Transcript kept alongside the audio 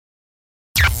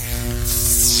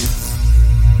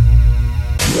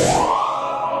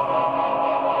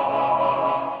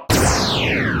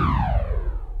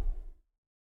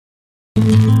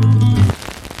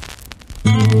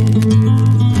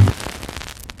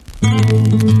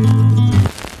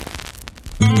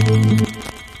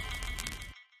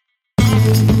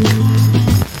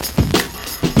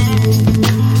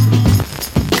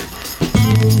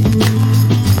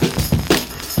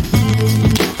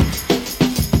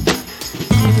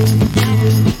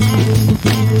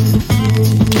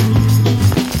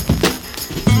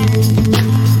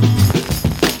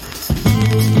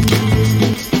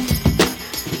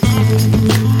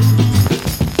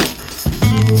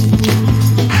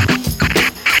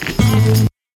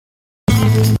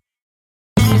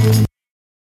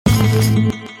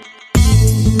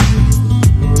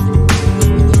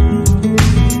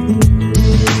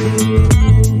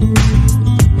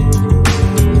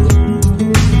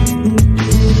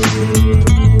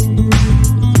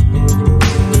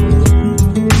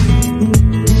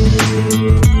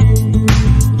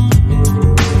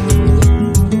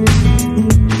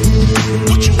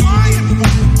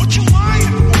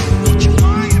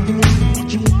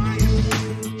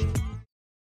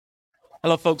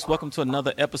Hello, folks. Welcome to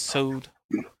another episode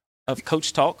of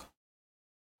Coach Talk.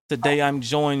 Today, I'm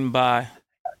joined by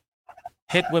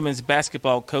head women's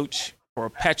basketball coach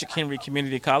for Patrick Henry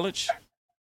Community College,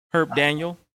 Herb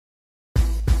Daniel.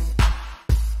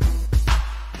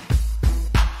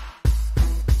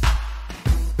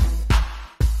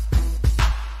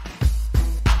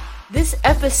 This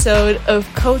episode of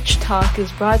Coach Talk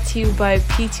is brought to you by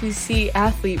P2C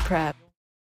Athlete Prep.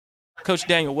 Coach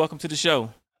Daniel, welcome to the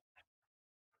show.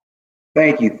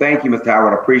 Thank you, Mr.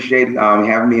 Howard. I appreciate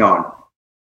having me on.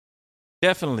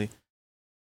 Definitely.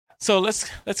 So let's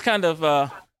kind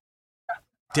of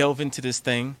delve into this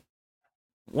thing.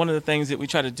 One of the things that we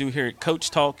try to do here at Coach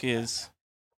Talk is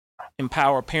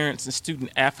empower parents and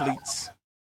student athletes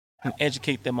and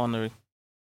educate them on the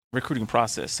recruiting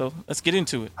process. So let's get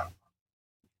into it.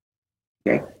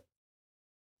 Okay.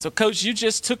 So, Coach, you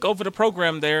just took over the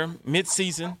program there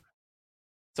mid-season.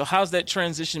 So how's that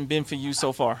transition been for you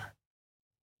so far?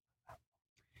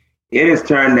 It has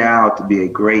turned out to be a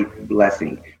great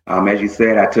blessing. As you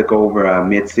said, I took over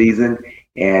mid-season,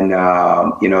 and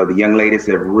the young ladies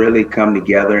have really come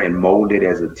together and molded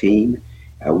as a team.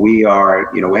 We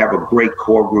have a great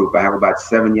core group. I have about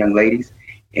 7 young ladies,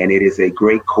 and it is a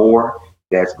great core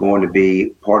that's going to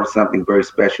be part of something very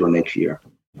special next year.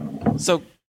 So,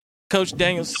 Coach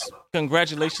Daniels,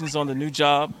 congratulations on the new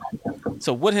job.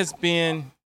 So what has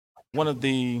been one of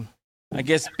the,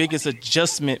 biggest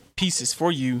adjustment pieces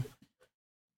for you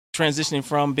transitioning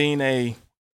from being a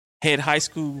head high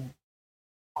school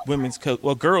women's coach,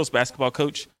 girls basketball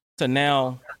coach, to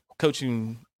now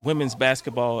coaching women's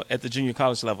basketball at the junior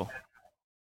college level?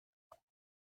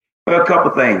 Well, a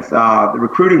couple things. The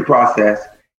recruiting process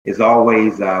is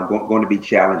always going to be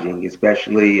challenging,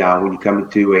 especially when you come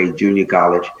into a junior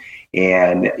college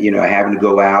and, having to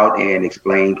go out and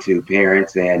explain to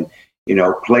parents and,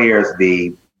 players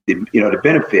the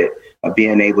benefit of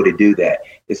being able to do that,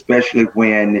 especially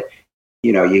when,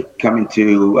 you come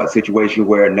into a situation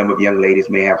where a number of young ladies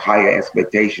may have higher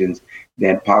expectations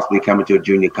than possibly coming to a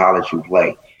junior college to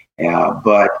play.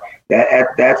 But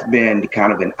that's been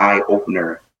kind of an eye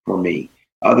opener for me.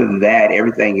 Other than that,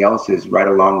 everything else is right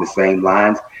along the same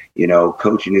lines.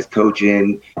 Coaching is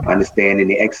coaching, understanding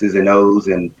the X's and O's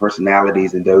and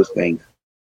personalities and those things.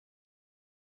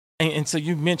 And so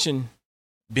you mentioned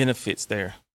benefits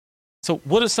there. So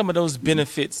what are some of those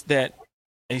benefits that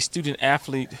a student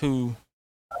athlete who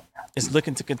is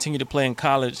looking to continue to play in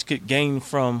college could gain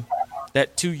from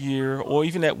that 2-year or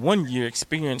even that 1-year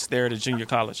experience there at a junior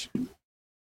college?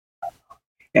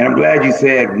 And I'm glad you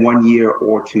said 1 year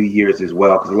or 2 years as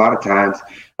well, because a lot of times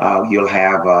you'll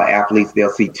have athletes, they'll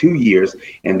see 2 years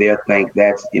and they'll think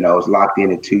that's, it's locked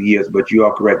in at 2 years, but you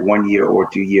are correct, 1 year or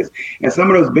 2 years. And some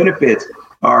of those benefits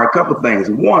are a couple of things.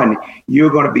 One,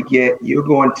 you're going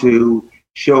to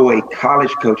show a college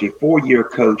coach, a 4-year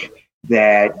coach,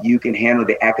 that you can handle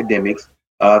the academics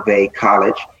of a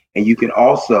college, and you can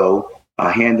also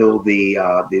handle the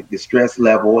stress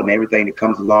level and everything that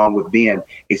comes along with being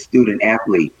a student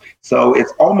athlete. So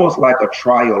it's almost like a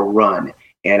trial run.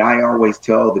 And I always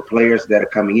tell the players that are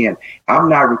coming in, I'm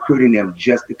not recruiting them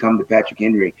just to come to Patrick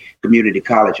Henry Community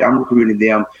College. I'm recruiting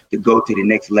them to go to the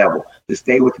next level, to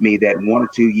stay with me that 1 or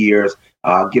 2 years,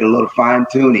 get a little fine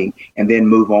tuning, and then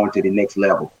move on to the next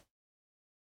level.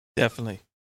 Definitely.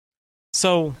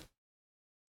 So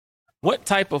what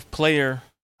type of player,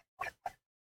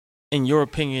 in your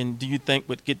opinion, do you think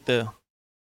would get the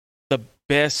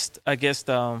best,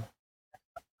 advantage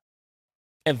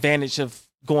of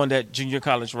going that junior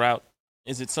college route?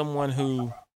 Is it someone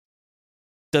who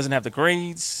doesn't have the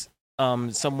grades,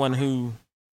 someone who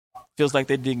feels like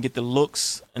they didn't get the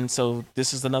looks, and so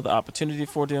this is another opportunity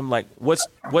for them? Like, what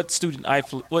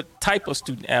type of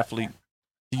student athlete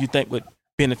do you think would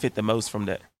benefit the most from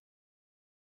that?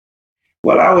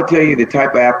 Well, I would tell you the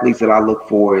type of athletes that I look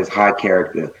for is high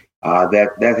character.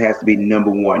 That has to be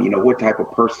number one. What type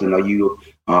of person are you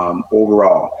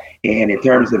overall? And in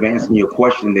terms of answering your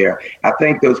question there, I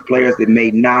think those players that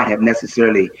may not have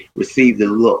necessarily received the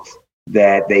looks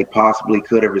that they possibly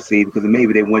could have received because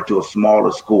maybe they went to a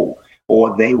smaller school,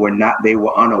 or they were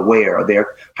unaware, or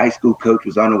their high school coach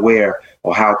was unaware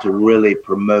of how to really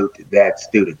promote that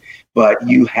student. But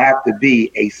you have to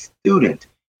be a student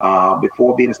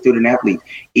before being a student athlete,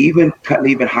 even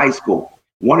leaving high school.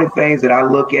 One of the things that I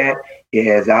look at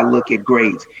is I look at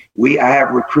grades. I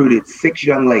have recruited 6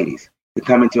 young ladies to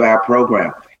come into our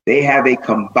program. They have a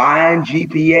combined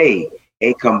GPA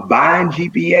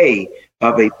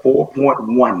of a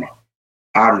 4.1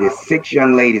 out of the 6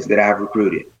 young ladies that I've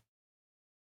recruited.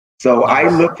 So I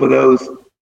look for those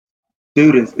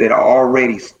students that are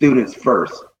already students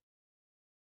first.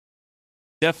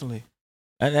 Definitely.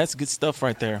 And that's good stuff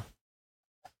right there.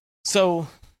 So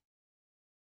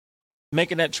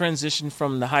making that transition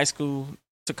from the high school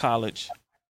to college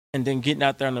and then getting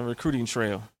out there on the recruiting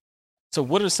trail. So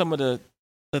what are some of the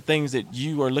things that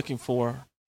you are looking for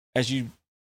as you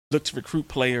look to recruit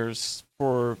players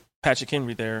for Patrick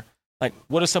Henry there? Like,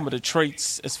 what are some of the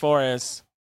traits as far as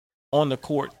on the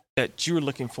court that you're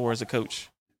looking for as a coach?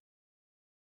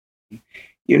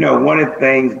 You know, one of the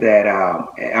things that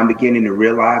I'm beginning to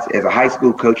realize as a high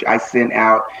school coach, I sent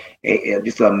out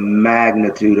just a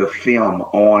magnitude of film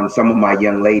on some of my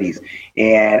young ladies.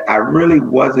 And I really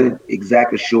wasn't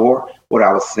exactly sure what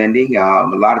I was sending. A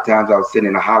lot of times I was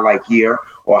sending a highlight here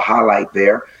or a highlight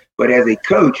there. But as a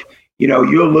coach, you know,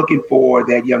 you're looking for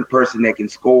that young person that can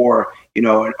score, you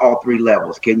know, at all three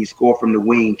levels. Can you score from the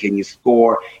wing? Can you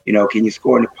score, you know, can you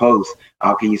score in the post?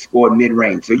 Can you score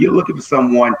mid-range? So you're looking for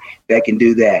someone that can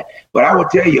do that. But I will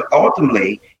tell you,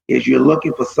 ultimately, is you're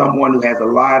looking for someone who has a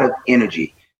lot of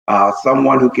energy,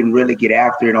 someone who can really get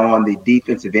after it on the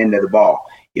defensive end of the ball.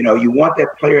 You know, you want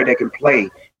that player that can play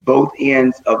both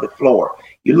ends of the floor.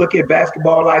 You look at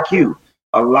basketball IQ.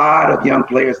 A lot of young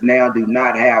players now do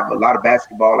not have a lot of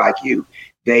basketball IQ.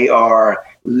 They are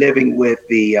living with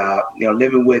the,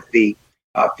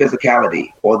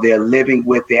 physicality, or they're living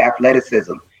with the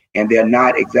athleticism, and they're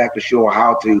not exactly sure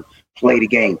how to play the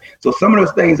game. So some of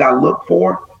those things I look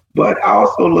for, but I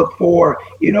also look for,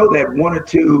 you know, that one or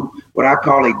two, what I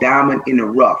call a diamond in the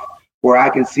rough, where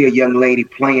I can see a young lady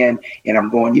playing and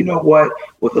I'm going, you know what,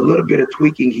 with a little bit of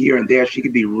tweaking here and there, she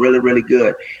could be really, really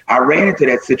good. I ran into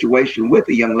that situation with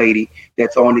a young lady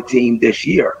that's on the team this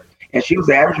year, and she was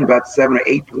averaging about 7 or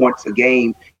 8 points a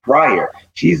game prior.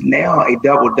 She's now a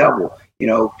double-double, you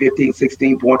know, 15,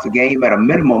 16 points a game at a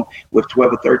minimum with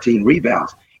 12 or 13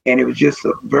 rebounds. And it was just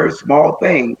a very small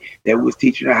thing that was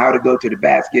teaching her how to go to the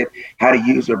basket, how to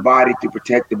use her body to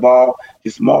protect the ball,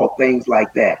 just small things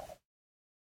like that.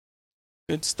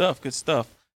 Good stuff. Good stuff.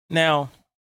 Now,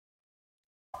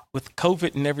 with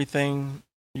COVID and everything,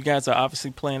 you guys are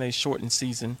obviously playing a shortened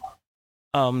season.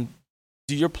 Do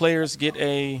your players get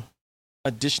a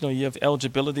additional year of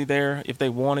eligibility there if they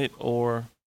want it, or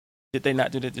did they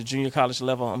not do that at the junior college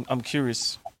level? I'm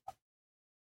curious.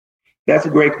 That's a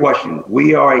great question.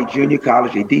 We are a junior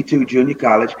college, a D2 junior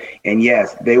college, and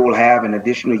yes, they will have an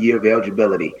additional year of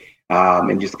eligibility.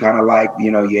 And just kind of like,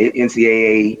 you know, your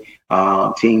NCAA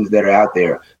teams that are out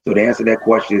there. So the answer to that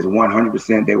question is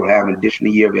 100% they will have an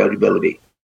additional year of eligibility.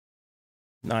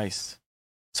 Nice.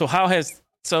 So how has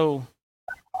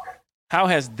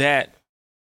that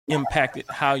impacted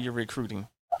how you're recruiting?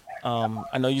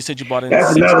 I know you said you bought in.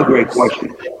 That's another great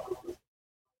question.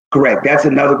 Correct. That's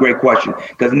another great question,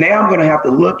 because now I'm going to have to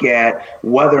look at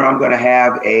whether I'm going to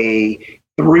have a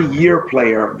 3-year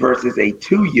player versus a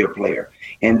 2-year player.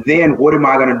 And then what am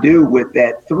I going to do with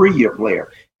that 3-year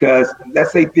player? Because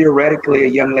let's say theoretically a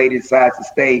young lady decides to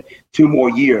stay 2 more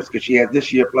years because she has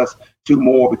this year plus 2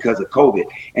 more because of COVID,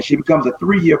 and she becomes a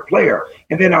 3-year player.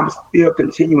 And then I'm still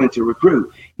continuing to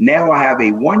recruit. Now I have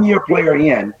a 1-year player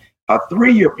in, a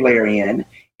 3-year player in,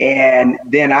 and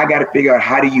then I got to figure out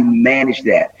how do you manage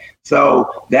that.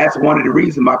 So that's one of the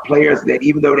reasons my players, that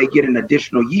even though they get an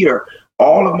additional year,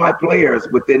 all of my players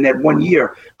within that 1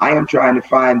 year, I am trying to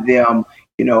find them,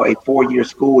 you know, a 4-year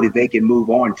school that they can move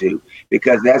on to,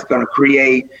 because that's going to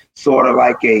create sort of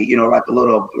like a, you know, like a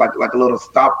little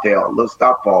stop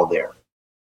fall there.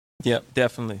 Yep,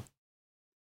 definitely.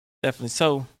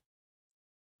 So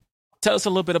tell us a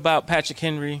little bit about Patrick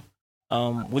Henry.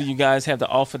 What do you guys have to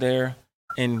offer there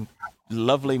in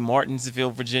lovely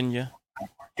Martinsville, Virginia,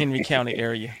 Henry County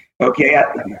area?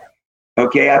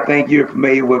 Okay, I think you're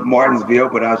familiar with Martinsville,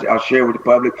 but I'll share with the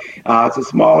public. It's a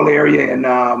small area in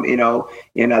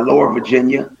Lower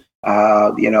Virginia.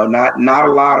 Not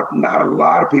a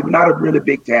lot of people, not a really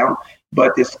big town,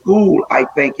 but the school I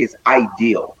think is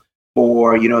ideal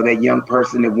for, you know, that young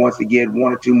person that wants to get 1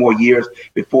 or 2 more years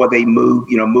before they move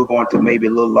on to maybe a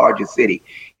little larger city.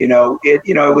 It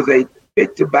was a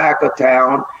big tobacco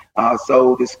town.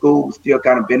 So the school still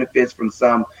kind of benefits from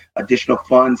some additional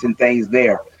funds and things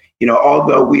there. You know,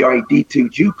 although we are a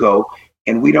D2 JUCO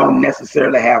and we don't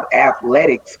necessarily have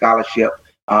athletic scholarship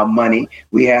money,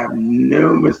 we have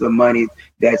numerous of money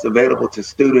that's available to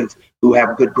students who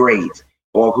have good grades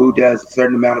or who does a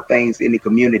certain amount of things in the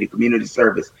community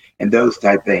service and those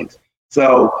type things.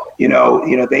 So, you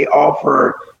know, they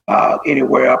offer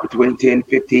anywhere up between 10,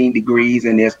 15 degrees,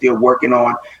 and they're still working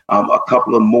on a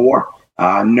couple of more,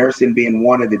 nursing being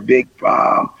one of the big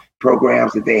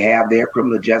programs that they have there,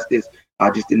 criminal justice,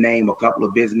 just to name a couple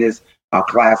of business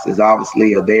classes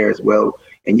obviously are there as well.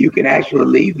 And you can actually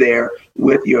leave there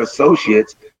with your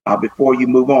associates before you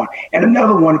move on. And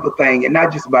another wonderful thing, and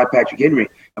not just about Patrick Henry,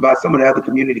 about some of the other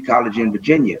community colleges in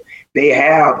Virginia, they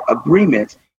have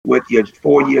agreements with your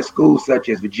four-year schools such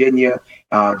as Virginia,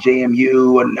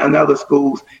 JMU, and other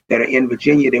schools that are in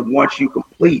Virginia that once you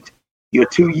complete your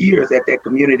 2 years at that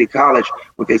community college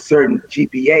with a certain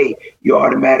GPA, you're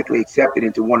automatically accepted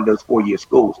into one of those four-year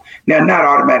schools. Now, not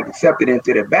automatically accepted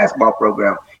into their basketball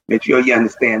program, make sure you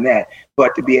understand that,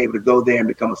 but to be able to go there and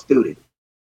become a student.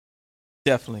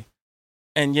 Definitely.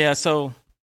 And yeah, so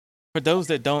for those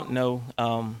that don't know,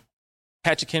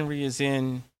 Patrick Henry is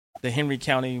in the Henry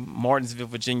County, Martinsville,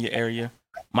 Virginia area,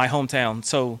 my hometown.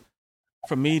 So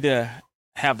for me to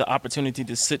have the opportunity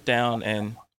to sit down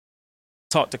and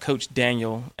talk to Coach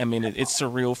Daniel, I mean, it's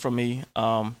surreal for me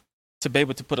to be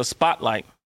able to put a spotlight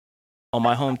on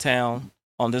my hometown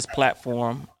on this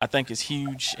platform. I think it's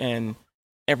huge, and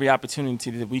every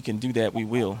opportunity that we can do that, we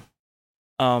will.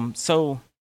 So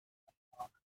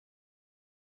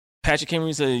Patrick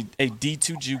Henry is a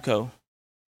D2 JUCO.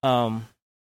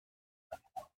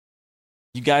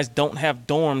 You guys don't have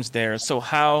dorms there, so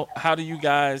how do you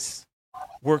guys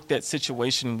work that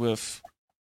situation with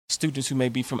students who may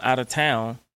be from out of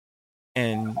town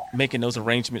and making those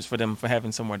arrangements for them for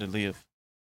having somewhere to live?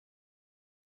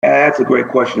 That's a great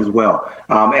question as well.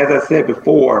 As I said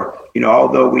before,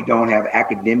 although we don't have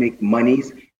academic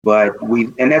monies,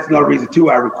 and that's another reason too,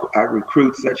 I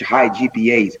recruit such high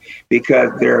GPAs,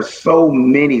 because there are so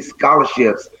many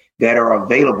scholarships that are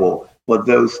available for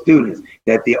those students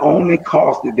that the only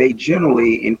cost that they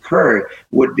generally incur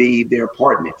would be their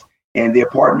apartments. And the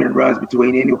apartment runs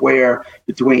anywhere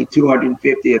between $250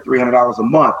 or $300 a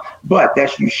month, but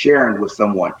that's you sharing with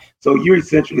someone. So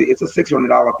it's a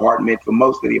 $600 apartment for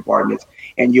most of the apartments,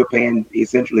 and you're paying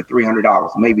essentially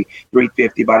 $300, maybe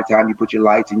 $350 by the time you put your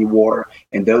lights and your water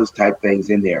and those type things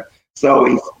in there.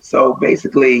 So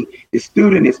basically, the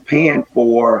student is paying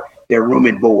for their room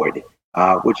and board,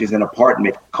 which is an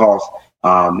apartment cost.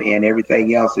 And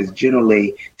everything else is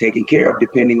generally taken care of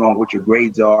depending on what your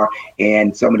grades are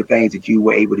and some of the things that you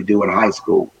were able to do in high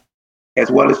school, as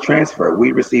well as transfer.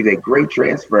 We received a great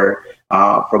transfer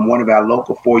from one of our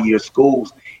local four-year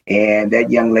schools, and that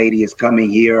young lady is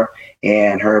coming here,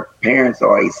 and her parents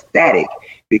are ecstatic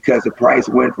because the price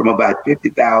went from about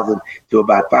 $50,000 to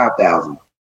about $5,000.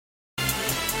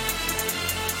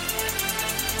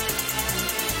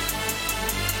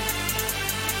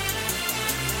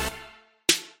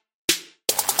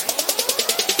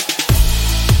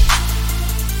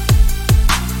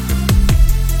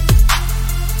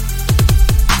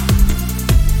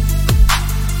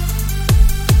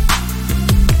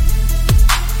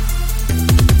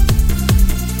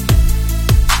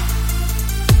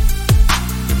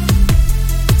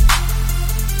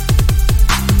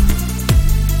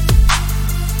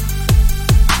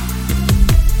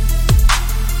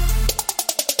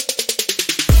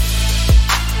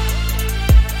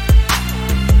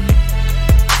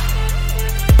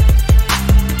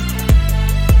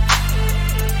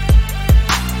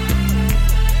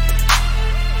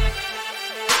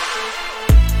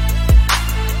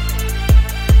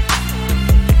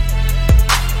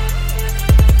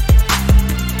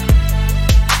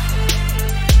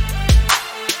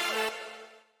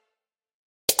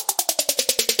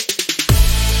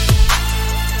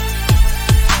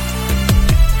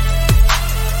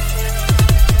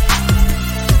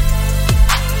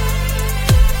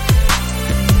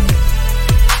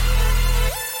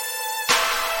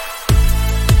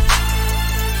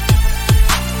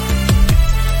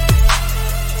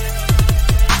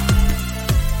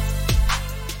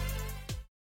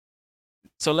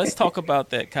 So let's talk about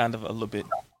that kind of a little bit.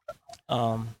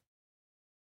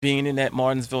 Being in that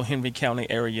Martinsville, Henry County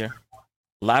area,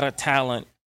 a lot of talent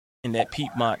in that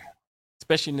Piedmont,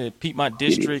 especially in the Piedmont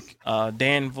district,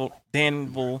 Danville,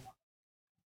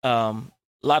 a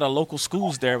lot of local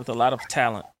schools there with a lot of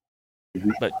talent.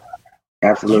 But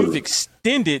absolutely, you've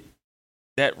extended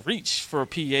that reach for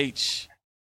PH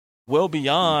well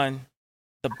beyond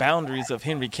the boundaries of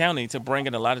Henry County to bring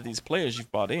in a lot of these players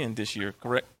you've brought in this year,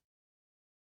 correct?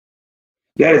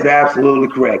 That is absolutely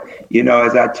correct.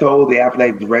 As I told the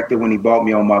athletic director when he brought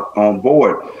me on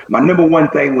board, my number one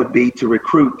thing would be to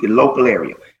recruit the local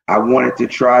area. I wanted to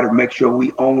try to make sure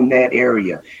we own that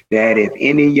area, that if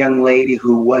any young lady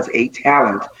who was a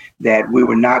talent, that we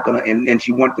were not going to, and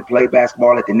she wanted to play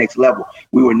basketball at the next level,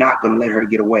 we were not going to let her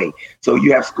get away. So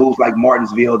you have schools like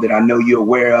Martinsville that I know you're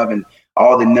aware of, and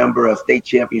all the number of state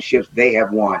championships they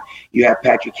have won. You have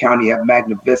Patrick County, you have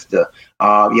Magna Vista,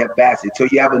 you have Bassett. So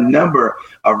you have a number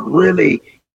of really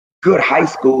good high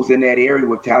schools in that area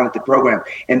with talented programs.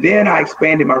 And then I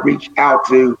expanded my reach out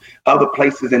to other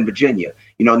places in Virginia,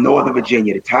 Northern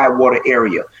Virginia, the Tidewater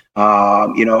area,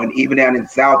 and even down in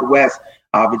Southwest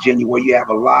Virginia, where you have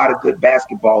a lot of good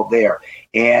basketball there.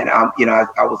 And, I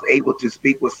was able to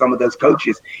speak with some of those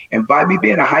coaches. And by me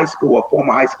being a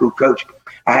former high school coach,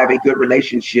 I have a good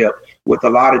relationship with a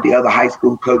lot of the other high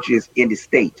school coaches in the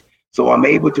state. So I'm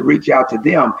able to reach out to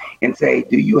them and say,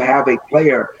 do you have a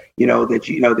player that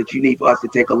you need for us to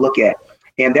take a look at?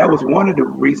 And that was one of the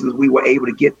reasons we were able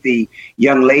to get the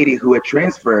young lady who had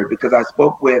transferred, because I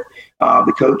spoke with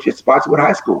the coach at Spotswood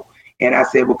High School. And I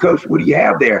said, well, Coach, what do you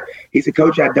have there? He said,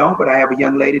 Coach, I don't, but I have a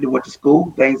young lady that went to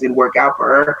school. Things didn't work out for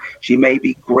her. She may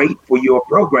be great for your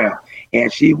program.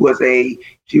 And she was very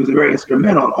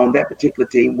instrumental on that particular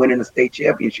team winning a state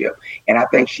championship. And I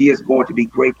think she is going to be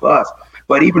great for us.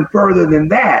 But even further than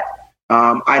that,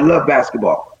 I love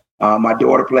basketball. My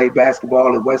daughter played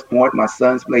basketball at West Point. My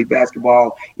sons played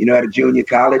basketball, at a junior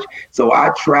college. So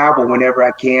I travel whenever I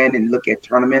can and look at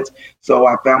tournaments. So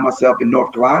I found myself in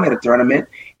North Carolina at a tournament,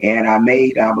 and I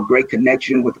made a great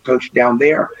connection with the coach down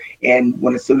there. And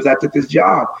as soon as I took this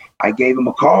job, I gave him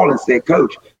a call and said,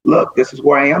 Coach, look, this is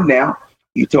where I am now.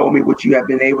 You told me what you have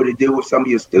been able to do with some of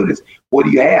your students. What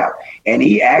do you have? And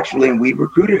we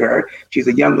recruited her. She's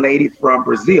a young lady from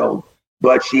Brazil,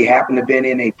 but she happened to have been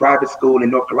in a private school in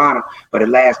North Carolina for the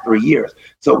last 3 years.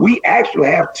 So we actually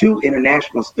have 2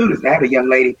 international students. I had a young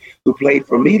lady who played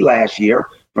for me last year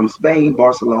from Spain,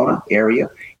 Barcelona area,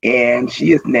 and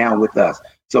she is now with us.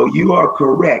 So you are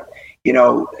correct.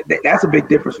 That's a big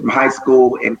difference from high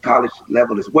school and college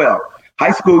level as well.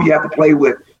 High school, you have to play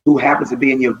with who happens to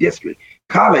be in your district.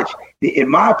 College, in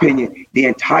my opinion, the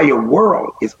entire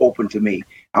world is open to me.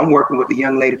 I'm working with a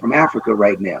young lady from Africa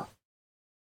right now.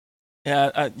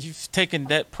 Yeah, you've taken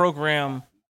that program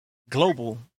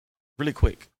global really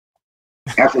quick.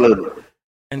 Absolutely.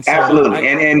 And so absolutely.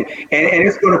 And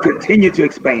it's going to continue to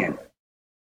expand.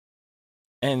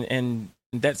 And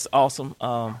that's awesome.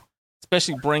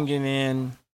 Especially bringing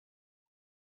in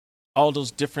all those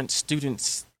different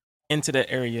students into that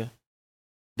area,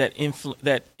 that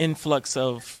influx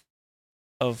of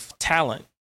talent,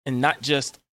 and not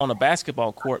just on a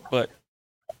basketball court, but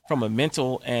from a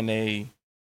mental and a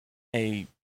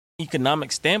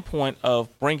economic standpoint of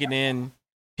bringing in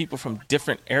people from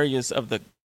different areas of the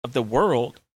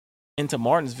world into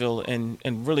Martinsville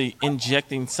and really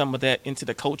injecting some of that into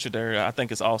the culture there, I think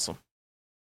is awesome.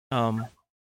 And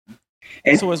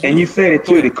you said it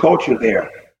too, the culture there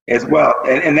as well.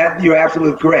 And that you're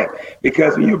absolutely correct,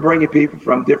 because when you're bringing people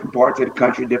from different parts of the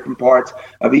country, different parts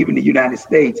of even the United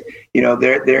States,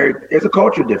 there's a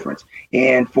culture difference.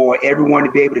 And for everyone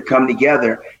to be able to come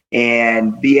together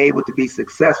and be able to be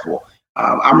successful.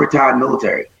 I'm retired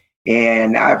military,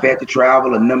 and I've had to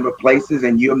travel a number of places,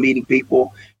 and you're meeting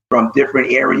people from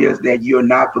different areas that you're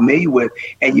not familiar with,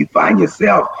 and you find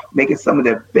yourself making some of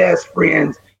the best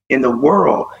friends in the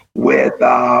world with,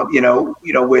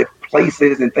 with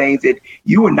places and things that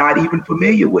you were not even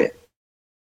familiar with.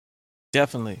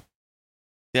 Definitely.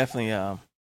 I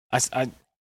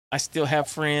still have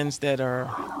friends that are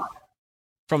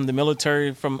from the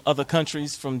military, from other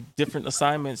countries, from different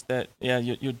assignments. That, yeah,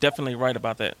 you're definitely right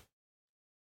about that.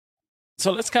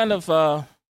 So let's kind of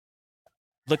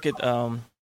look at I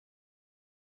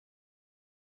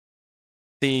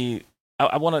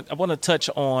want to touch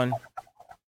on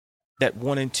that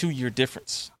 1 and 2 year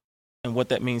difference and what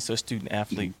that means to a student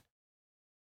athlete.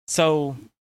 So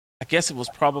I guess it was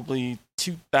probably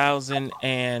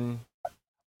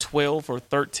 2012 or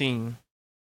 13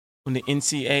 when the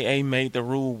NCAA made the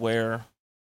rule where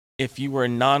if you were a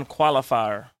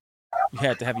non-qualifier, you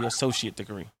had to have your associate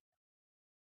degree.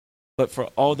 But for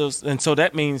all those, and so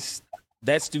that means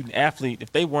that student athlete,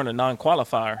 if they weren't a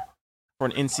non-qualifier for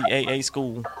an NCAA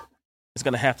school, is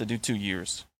going to have to do 2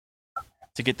 years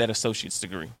to get that associate's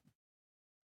degree.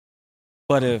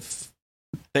 But if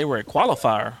they were a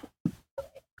qualifier,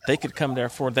 they could come there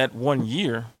for that 1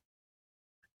 year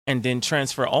and then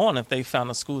transfer on if they found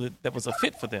a school that was a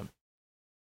fit for them.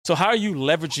 So how are you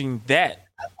leveraging that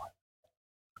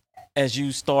as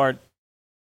you start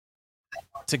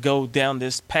to go down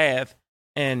this path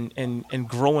and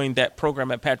growing that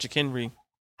program at Patrick Henry?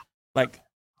 Like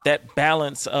that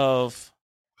balance of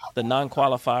the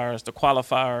non-qualifiers, the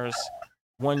qualifiers,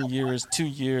 1 year, 2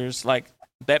 years, like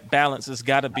that balance has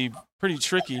got to be pretty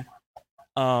tricky.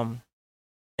 And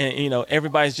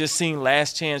everybody's just seen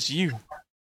Last Chance U,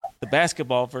 the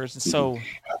basketball version. So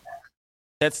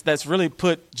that's really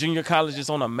put junior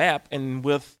colleges on a map. And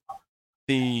with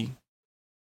the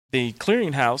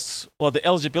clearinghouse or the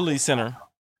eligibility center,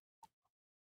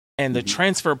 and the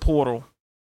transfer portal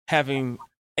having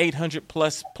 800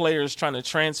 plus players trying to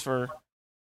transfer,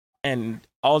 and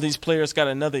all these players got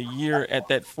another year at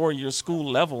that 4-year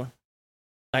school level,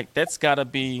 like that's got to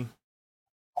be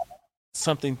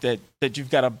something that you've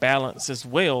got to balance as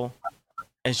well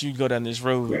as you go down this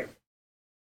road. Correct.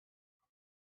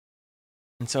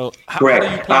 And so,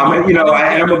 correct. I'm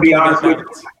gonna be honest with you.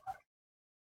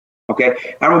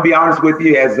 Okay, I'm gonna be honest with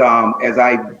you. As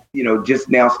I just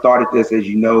now started this, as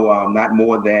you know, not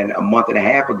more than a month and a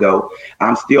half ago.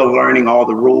 I'm still learning all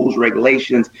the rules,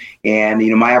 regulations, and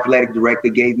my athletic director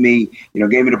gave me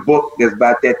the book that's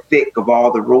about that thick of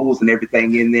all the rules and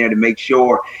everything in there to make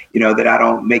sure that I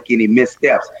don't make any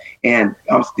missteps. And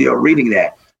I'm still reading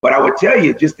that. But I would tell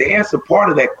you, just to answer part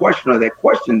of that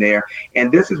question there,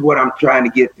 and this is what I'm trying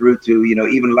to get through to,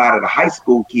 even a lot of the high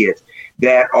school kids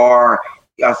that are,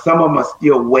 some of them are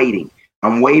still waiting.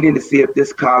 I'm waiting to see if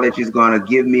this college is going to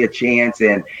give me a chance.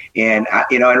 And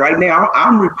right now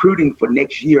I'm recruiting for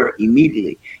next year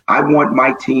immediately. I want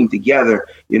my team together,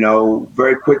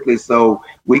 very quickly so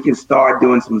we can start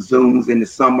doing some Zooms in the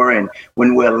summer. And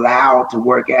when we're allowed to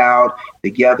work out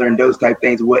together and those type of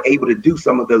things, we're able to do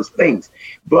some of those things.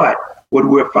 But what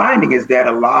we're finding is that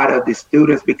a lot of the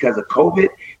students, because of COVID,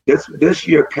 this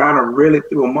year kind of really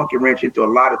threw a monkey wrench into a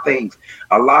lot of things.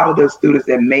 A lot of those students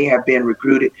that may have been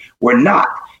recruited were not,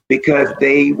 because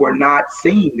they were not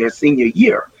seeing their senior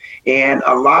year. And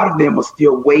a lot of them are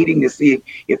still waiting to see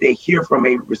if they hear from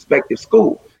a respective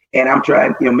school. And I'm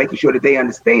trying, making sure that they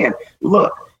understand,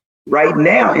 look, right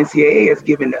now, NCAA has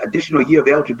given an additional year of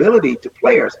eligibility to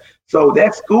players. So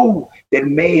that school that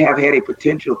may have had a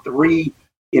potential a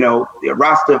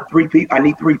roster of 3 people, I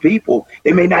need 3 people,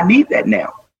 they may not need that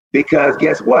now. Because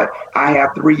guess what? I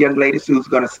have 3 young ladies who's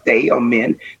going to stay, or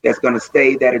men that's going to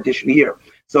stay that additional year.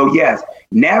 So yes,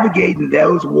 navigating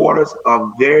those waters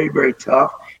are very, very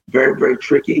tough, very, very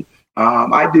tricky.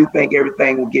 I do think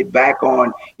everything will get back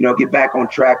on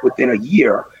track within a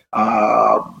year.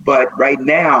 But right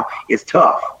now it's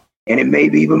tough. And it may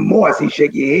be even more. I see you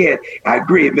shake your head. I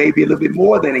agree. It may be a little bit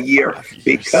more than a year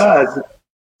because,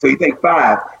 so you think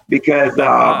 5, because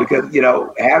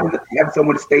having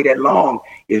someone to stay that long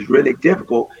is really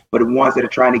difficult for the ones that are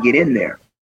trying to get in there.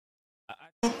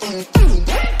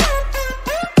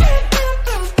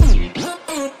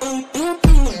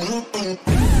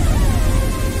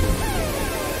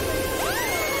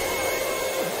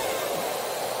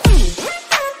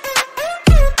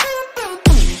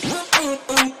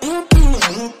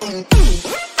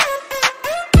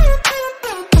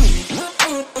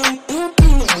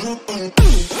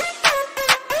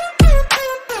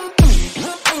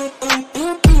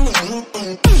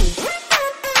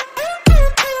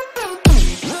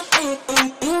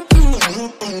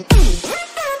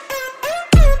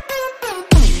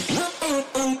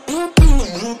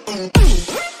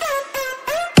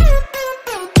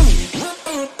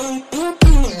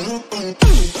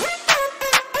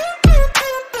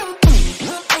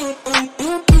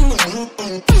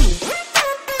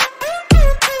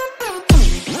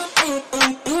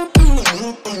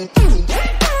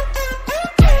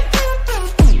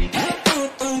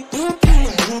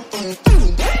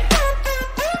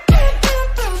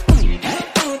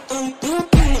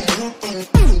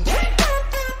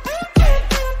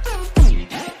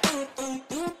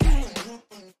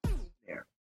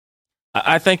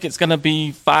 I think it's going to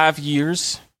be 5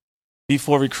 years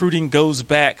before recruiting goes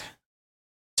back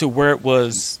to where it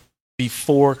was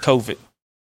before COVID.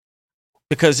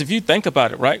 Because if you think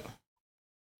about it, right,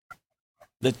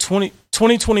 the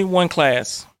 2021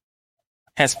 class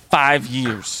has 5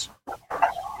 years.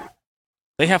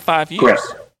 They have 5 years.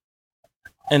 Correct.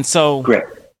 And so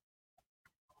Correct.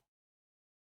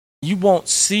 You won't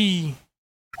see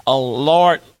a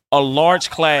large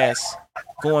class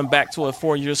going back to a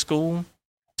 4-year school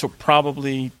to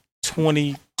probably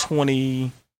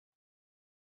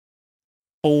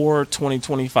 2024,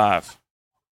 2025.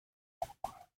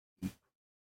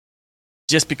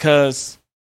 Just because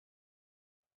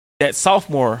that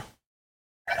sophomore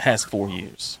has 4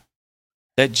 years.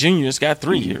 That junior's got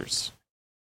 3 years.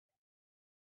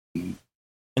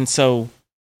 And so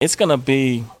it's going to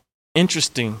be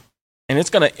interesting, and it's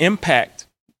going to impact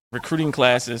recruiting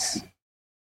classes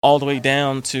all the way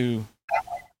down to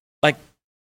like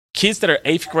kids that are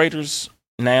 8th graders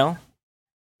now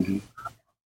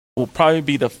will probably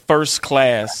be the first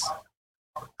class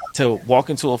to walk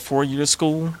into a 4-year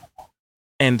school,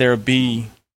 and there'll be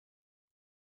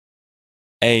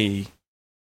a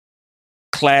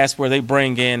class where they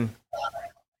bring in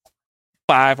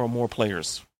 5 or more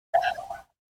players.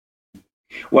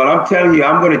 Well, I'm telling you,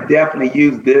 I'm going to definitely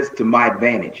use this to my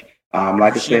advantage.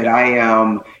 Like I said, I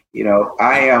am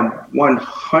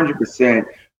 100%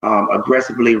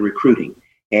 aggressively recruiting.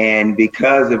 And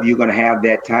because of you're going to have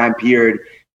that time period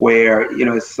where,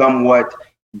 it's somewhat,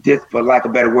 for lack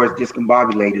of better words,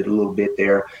 discombobulated a little bit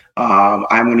there.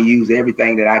 I'm going to use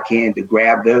everything that I can to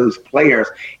grab those players.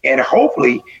 And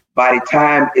hopefully by the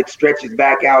time it stretches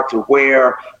back out to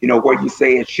where you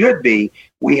say it should be,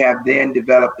 we have then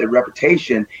developed a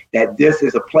reputation that this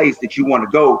is a place that you want to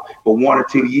go for 1 or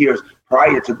 2 years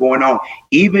prior to going on.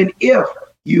 Even if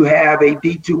you have a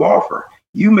D2 offer,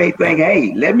 you may think,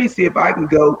 hey, let me see if I can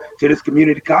go to this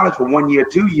community college for 1 year,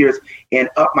 2 years and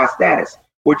up my status,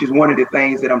 which is one of the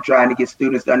things that I'm trying to get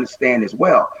students to understand as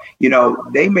well.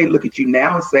 They may look at you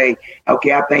now and say,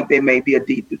 okay, I think they may be a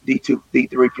D2,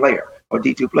 D3 player or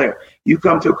D2 player. You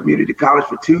come to a community college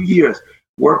for 2 years,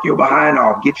 work your behind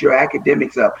off, get your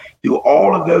academics up, do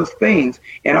all of those things,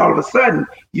 and all of a sudden,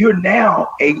 you're now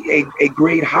a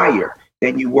grade higher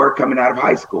than you were coming out of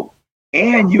high school.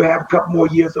 And you have a couple more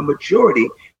years of maturity,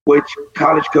 which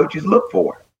college coaches look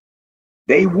for.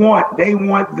 They want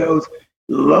those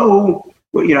low,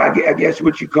 I guess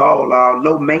what you call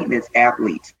low maintenance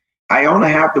athletes. I only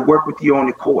have to work with you on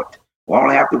the court, or I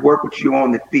only have to work with you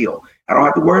on the field. I don't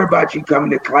have to worry about you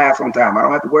coming to class on time. I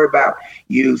don't have to worry about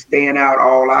you staying out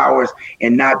all hours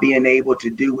and not being able to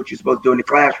do what you're supposed to do in the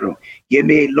classroom. Give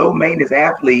me a low maintenance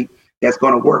athlete that's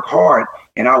going to work hard,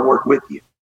 and I'll work with you.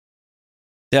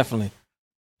 Definitely.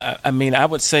 I mean, I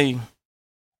would say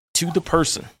to the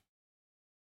person,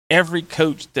 every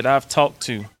coach that I've talked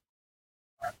to,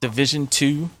 Division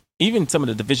II, even some of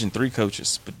the Division III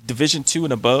coaches, but Division II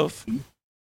and above,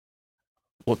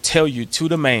 will tell you to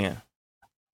the man,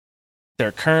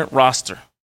 their current roster,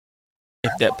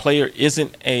 if that player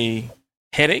isn't a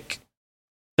headache,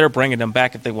 they're bringing them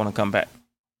back if they want to come back,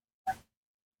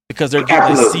 because they're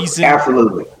getting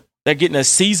they're getting a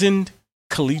seasoned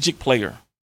collegiate player.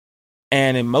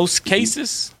 And in most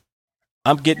cases,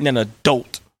 I'm getting an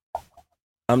adult.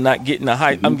 I'm not getting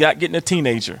I'm not getting a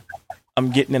teenager.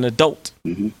 I'm getting an adult.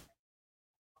 I'm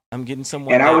getting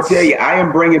someone. And I will tell you, I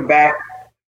am bringing back,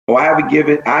 I have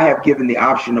given the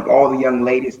option of all the young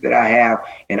ladies that I have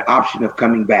an option of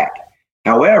coming back.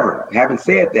 However, having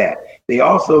said that, they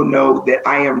also know that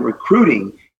I am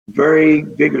recruiting very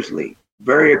vigorously,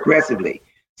 very aggressively.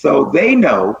 So they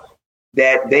know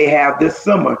that they have this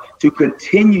summer to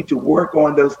continue to work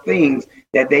on those things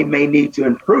that they may need to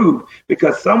improve,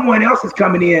 because someone else is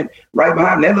coming in right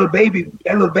behind them.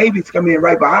 That little baby's coming in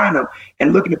right behind them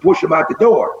and looking to push them out the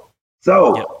door.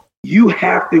 So you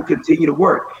have to continue to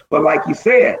work. But like you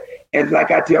said, and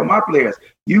like I tell my players,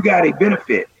 you got a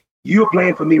benefit. You're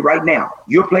playing for me right now.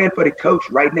 You're playing for the coach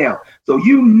right now. So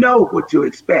you know what to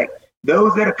expect.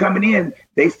 Those that are coming in,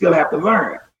 they still have to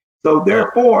learn. So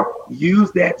therefore,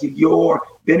 use that to your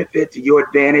benefit, to your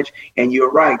advantage. And you're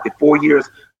right. The 4 years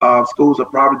schools are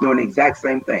probably doing the exact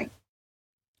same thing.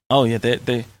 Oh yeah,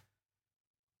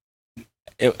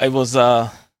 it was. I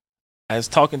was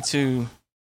talking to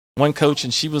one coach,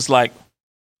 and she was like,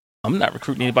 "I'm not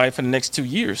recruiting anybody for the next 2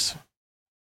 years.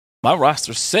 My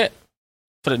roster's set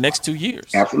for the next 2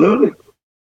 years." Absolutely.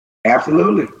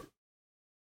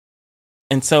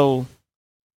 And so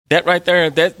that right there,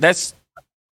 that's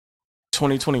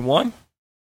 2021,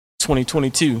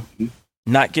 2022,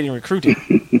 not getting recruited.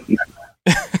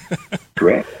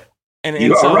 Correct. And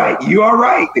you are right. You are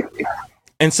right.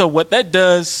 And so what that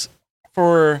does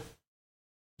for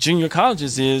junior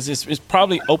colleges is it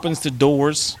probably opens the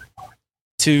doors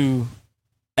to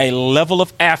a level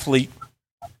of athlete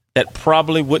that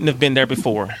probably wouldn't have been there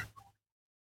before.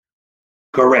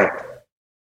 Correct.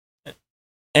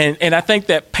 And I think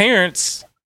that parents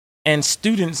and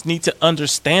students need to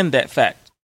understand that fact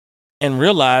and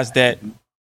realize that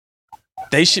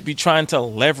they should be trying to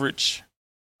leverage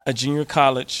a junior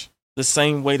college the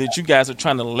same way that you guys are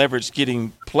trying to leverage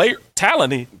getting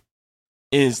talent in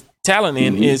is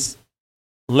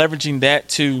leveraging that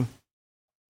to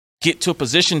get to a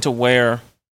position to where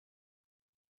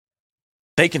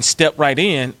they can step right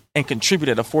in and contribute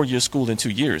at a 4-year school in 2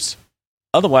 years.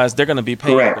 Otherwise, they're going to be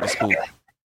paid for the school.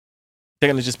 They're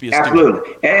going to just be a Absolutely.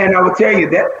 student. And I will tell you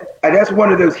that's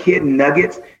one of those hidden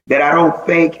nuggets that I don't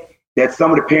think that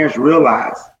some of the parents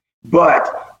realize.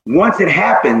 But once it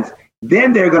happens,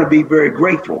 then they're going to be very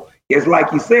grateful. It's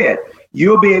like you said,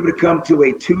 you'll be able to come to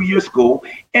a 2-year school.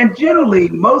 And generally,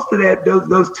 most of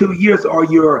those 2 years are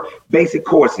your basic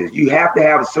courses. You have to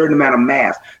have a certain amount of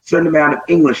math, certain amount of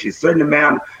English, a certain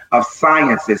amount of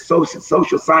sciences,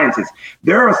 social sciences.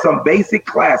 There are some basic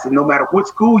classes. No matter what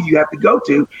school you have to go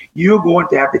to, you're going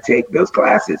to have to take those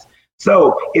classes.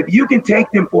 So if you can take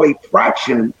them for a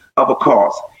fraction of a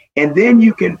cost, and then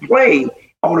you can play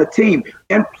on a team.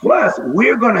 And plus,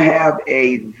 we're going to have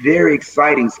a very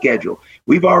exciting schedule.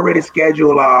 We've already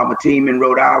scheduled a team in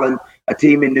Rhode Island, a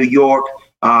team in New York,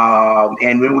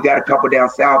 and then we got a couple down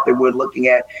south that we're looking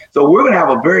at. So we're going to have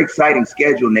a very exciting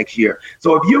schedule next year.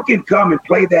 So if you can come and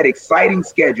play that exciting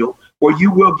schedule where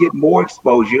you will get more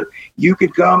exposure, you can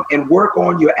come and work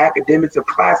on your academics of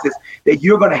classes that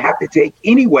you're going to have to take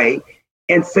anyway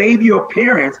and save your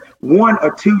parents 1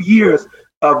 or 2 years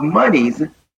of monies.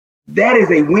 That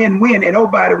is a win-win. And oh,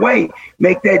 by the way,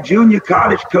 make that junior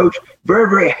college coach very,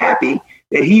 very happy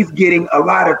that he's getting a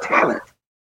lot of talent.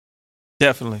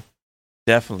 Definitely.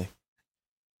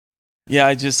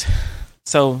 Yeah,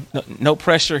 so no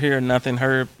pressure here, nothing,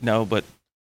 Herb. No, but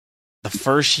the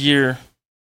first year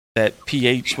that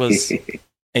PH was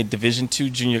a Division II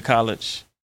junior college,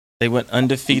 they went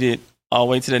undefeated all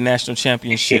the way to the national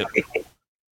championship,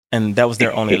 and that was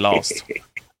their only loss.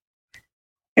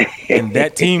 And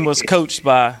that team was coached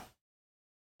by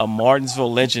a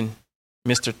Martinsville legend,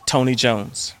 Mr. Tony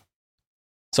Jones.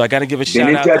 So I got to give a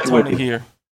shout out to Tony here.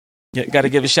 Yeah, got to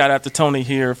give a shout out to Tony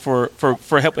here for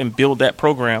helping build that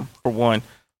program, for one.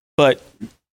 But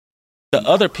the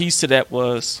other piece to that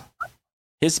was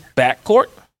his backcourt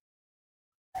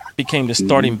became the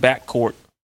starting backcourt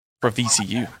for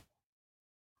VCU.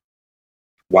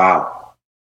 Wow.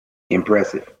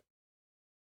 Impressive.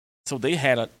 So they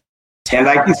had a And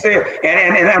like you said,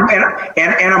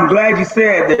 and I'm glad you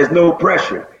said there's no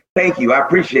pressure. Thank you. I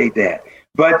appreciate that.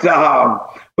 But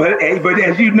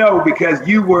as you know, because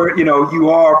you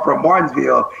are from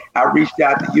Martinsville, I reached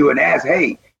out to you and asked,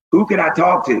 hey, who can I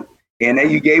talk to? And then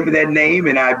you gave me that name,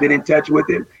 and I've been in touch with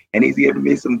him, and he's given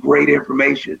me some great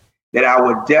information that I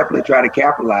would definitely try to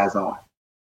capitalize on.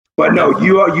 But no,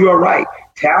 you are right.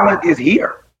 Talent is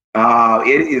here.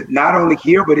 It is not only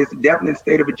here, but it's definitely in the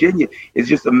state of Virginia. It's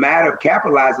just a matter of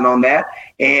capitalizing on that.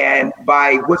 And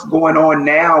by what's going on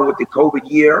now with the COVID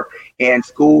year, and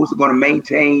schools are going to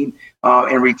maintain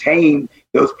and retain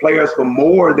those players for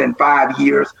more than 5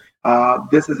 years,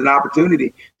 this is an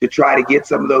opportunity to try to get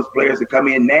some of those players to come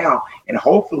in now and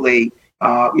hopefully,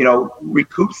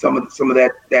 recoup some of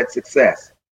that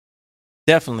success.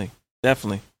 Definitely.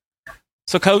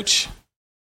 So, Coach,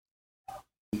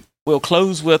 we'll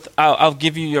close with, I'll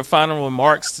give you your final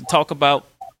remarks to talk about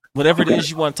whatever it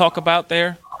is you want to talk about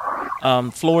there.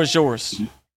 Floor is yours.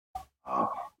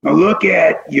 Now look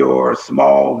at your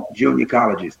small junior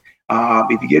colleges.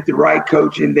 If you get the right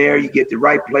coach in there, you get the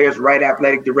right players, right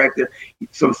athletic director,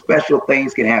 some special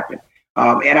things can happen.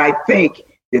 And I think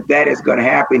that is going to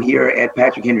happen here at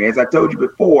Patrick Henry. As I told you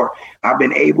before, I've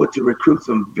been able to recruit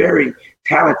some very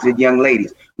talented young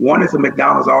ladies. One is a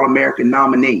McDonald's All-American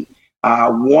nominee.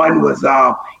 One was,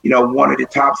 one of the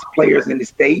top players in the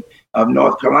state of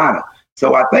North Carolina.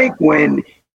 So I think when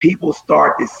people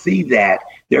start to see that,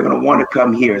 they're going to want to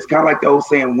come here. It's kind of like the old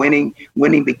saying, winning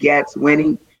begets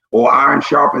winning, or iron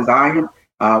sharpens iron.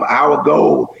 Our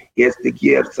goal is to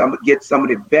get some of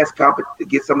the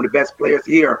best players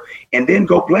here, and then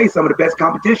go play some of the best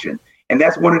competition. And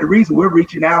that's one of the reasons we're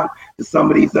reaching out to some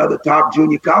of these other top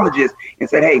junior colleges and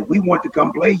said, hey, we want to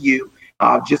come play you.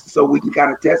 Just so we can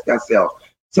kind of test ourselves.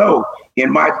 So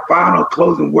in my final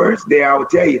closing words there, I would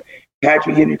tell you,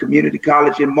 Patrick Henry Community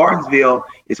College in Martinsville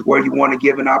is where you want to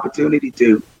give an opportunity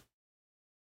to.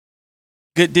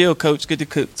 Good deal, Coach. Good to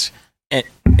coach.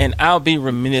 And I'll be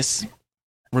remiss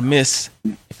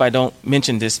if I don't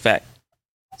mention this fact.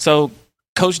 So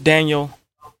Coach Daniel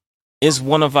is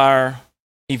one of our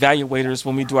evaluators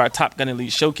when we do our Top Gun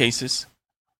Elite showcases.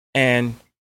 And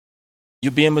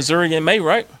you'll be in Missouri in May,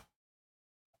 right?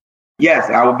 Yes,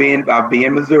 I'll be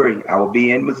in Missouri. I will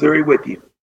be in Missouri with you.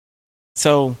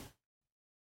 So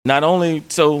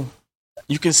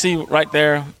you can see right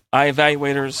there, our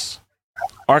evaluators,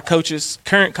 our coaches,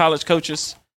 current college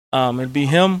coaches. It'd be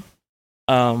him.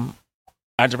 Our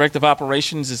director of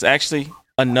operations is actually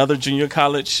another junior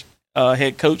college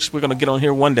head coach. We're going to get on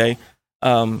here one day,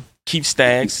 Keith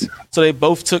Staggs. So they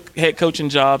both took head coaching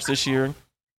jobs this year.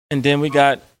 And then we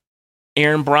got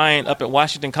Aaron Bryant up at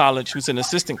Washington College, who's an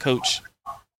assistant coach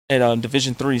at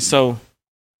Division III. So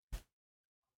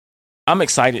I'm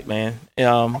excited, man.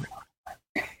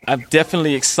 I'm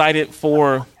definitely excited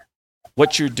for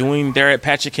what you're doing there at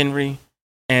Patrick Henry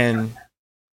and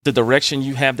the direction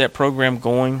you have that program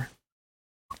going.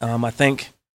 I think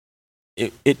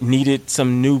it needed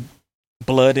some new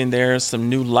blood in there, some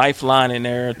new lifeline in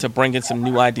there to bring in some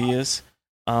new ideas.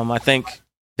 I think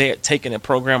they had taken the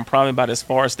program probably about as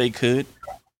far as they could.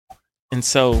 And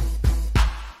so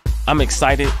I'm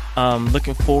excited,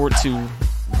 looking forward to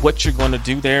what you're going to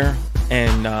do there.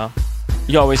 And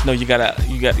you always know you gotta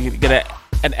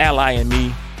an ally in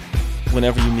me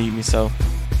whenever you need me. So,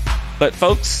 but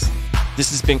folks,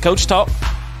 this has been Coach Talk.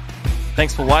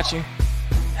 Thanks for watching.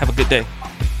 Have a good day.